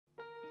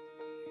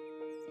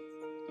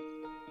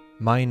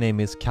My name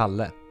is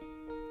Kalle,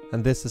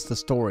 and this is the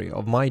story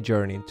of my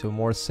journey to a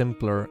more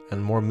simpler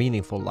and more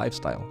meaningful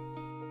lifestyle.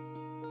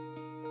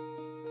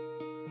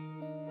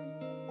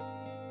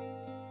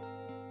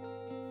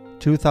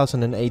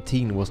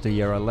 "2018 was the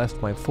year I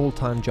left my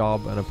full-time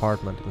job and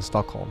apartment in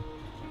Stockholm.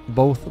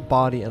 Both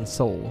body and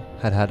soul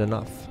had had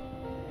enough.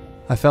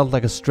 I felt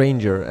like a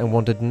stranger and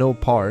wanted no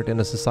part in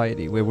a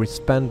society where we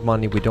spend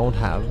money we don't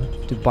have,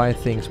 to buy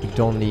things we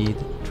don't need,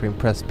 to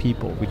impress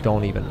people we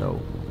don't even know.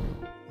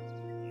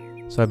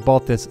 So I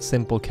bought this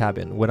simple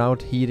cabin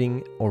without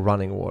heating or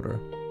running water.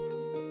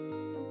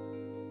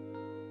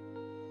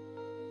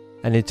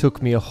 And it took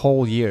me a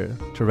whole year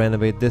to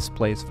renovate this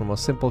place from a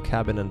simple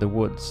cabin in the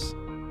woods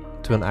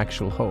to an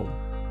actual home.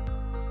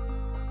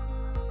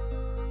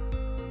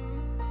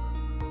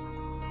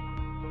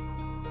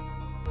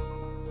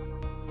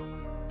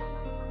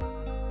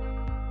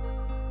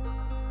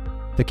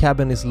 The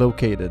cabin is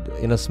located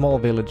in a small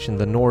village in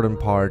the northern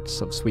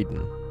parts of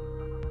Sweden.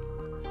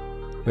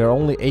 We are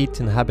only 8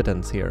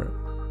 inhabitants here,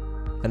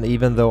 and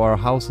even though our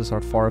houses are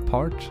far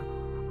apart,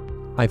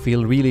 I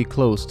feel really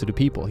close to the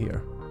people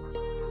here.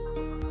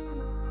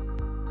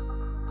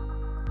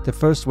 The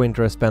first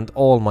winter I spent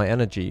all my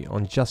energy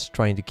on just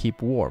trying to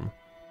keep warm.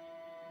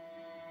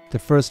 The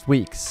first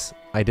weeks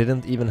I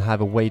didn't even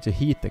have a way to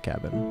heat the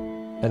cabin,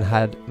 and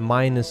had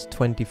minus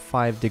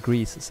 25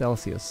 degrees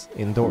Celsius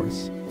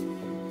indoors.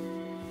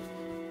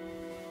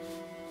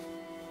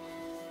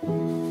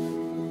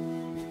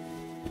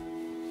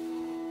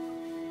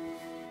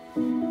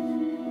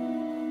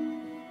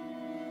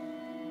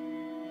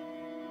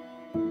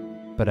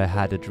 But I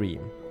had a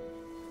dream.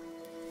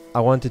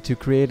 I wanted to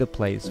create a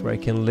place where I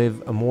can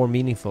live a more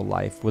meaningful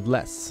life with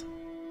less.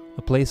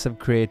 A place of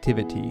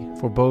creativity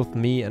for both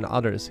me and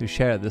others who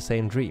share the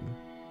same dream.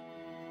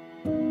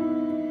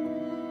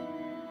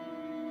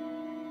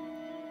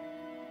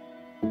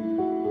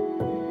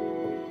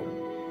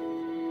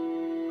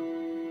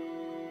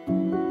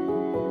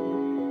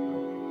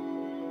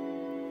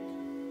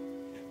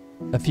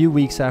 A few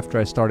weeks after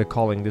I started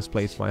calling this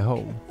place my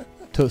home,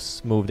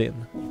 Tuss moved in.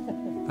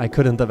 I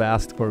couldn't have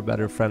asked for a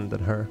better friend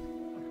than her.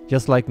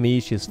 Just like me,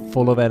 she's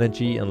full of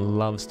energy and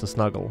loves to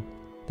snuggle.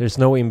 There's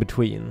no in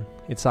between.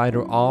 It's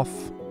either off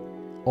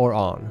or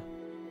on.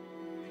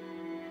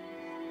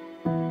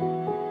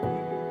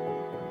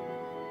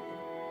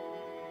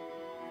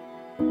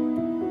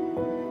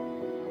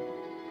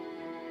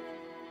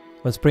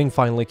 When spring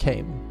finally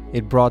came,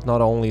 it brought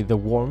not only the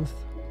warmth,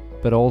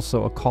 but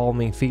also a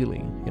calming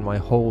feeling in my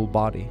whole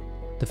body.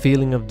 The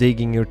feeling of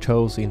digging your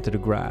toes into the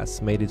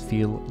grass made it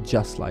feel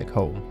just like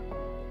home.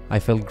 I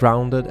felt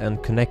grounded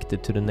and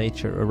connected to the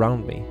nature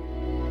around me.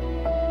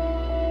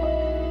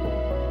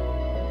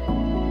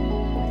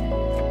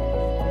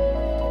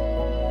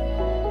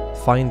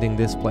 Finding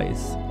this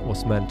place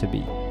was meant to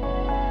be.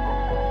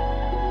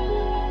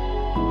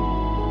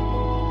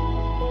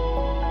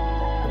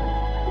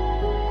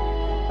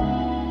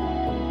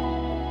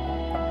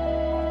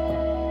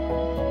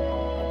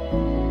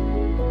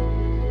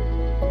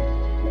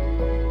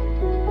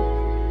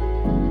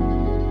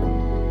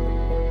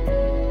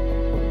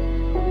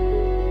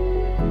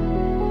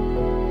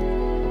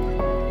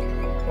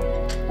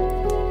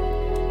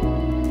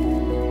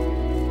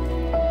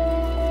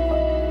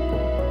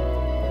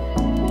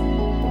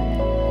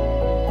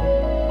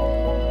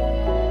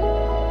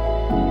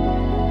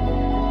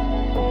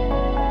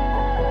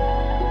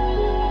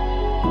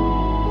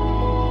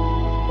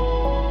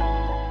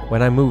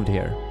 When I moved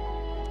here,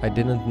 I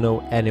didn't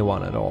know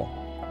anyone at all,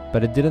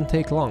 but it didn't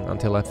take long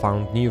until I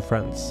found new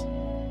friends.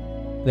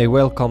 They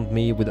welcomed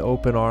me with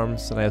open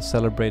arms, and I have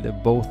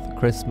celebrated both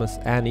Christmas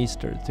and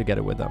Easter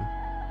together with them.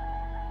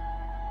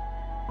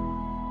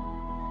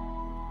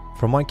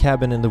 From my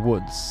cabin in the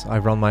woods, I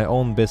run my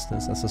own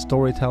business as a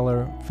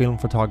storyteller, film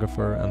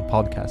photographer, and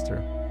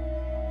podcaster.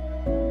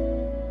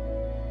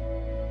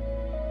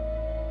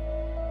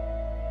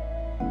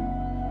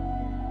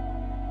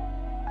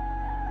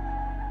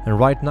 And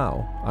right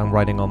now, I'm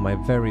writing on my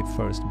very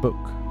first book.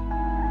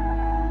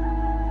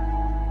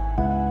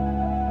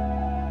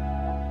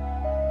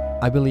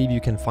 I believe you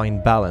can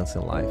find balance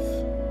in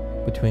life,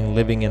 between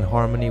living in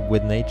harmony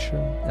with nature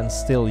and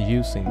still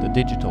using the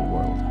digital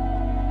world.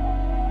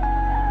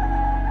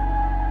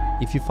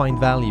 If you find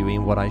value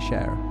in what I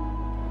share,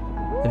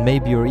 and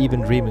maybe you're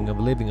even dreaming of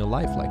living a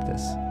life like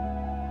this,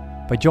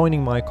 by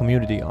joining my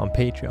community on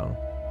Patreon,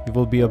 you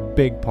will be a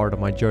big part of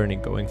my journey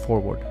going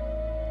forward.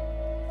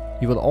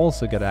 You will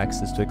also get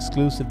access to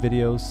exclusive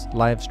videos,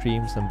 live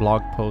streams, and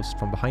blog posts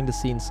from behind the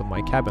scenes of my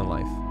cabin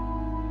life.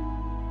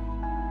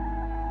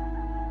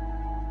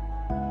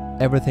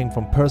 Everything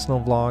from personal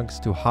vlogs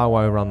to how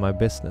I run my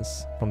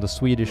business from the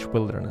Swedish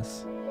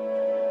wilderness.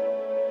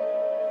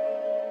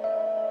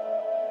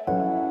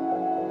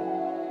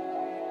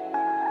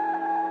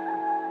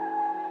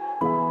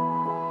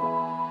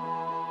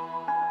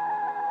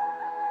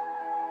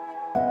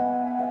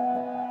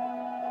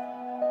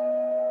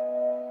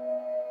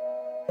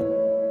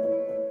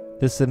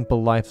 This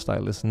simple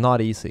lifestyle is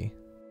not easy,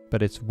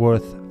 but it's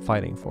worth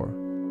fighting for.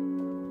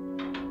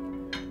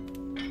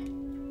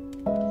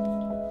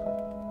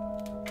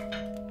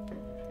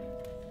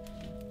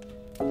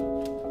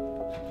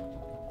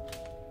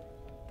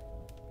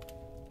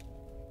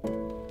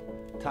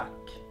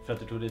 för att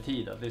du tog dig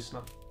tid att lyssna.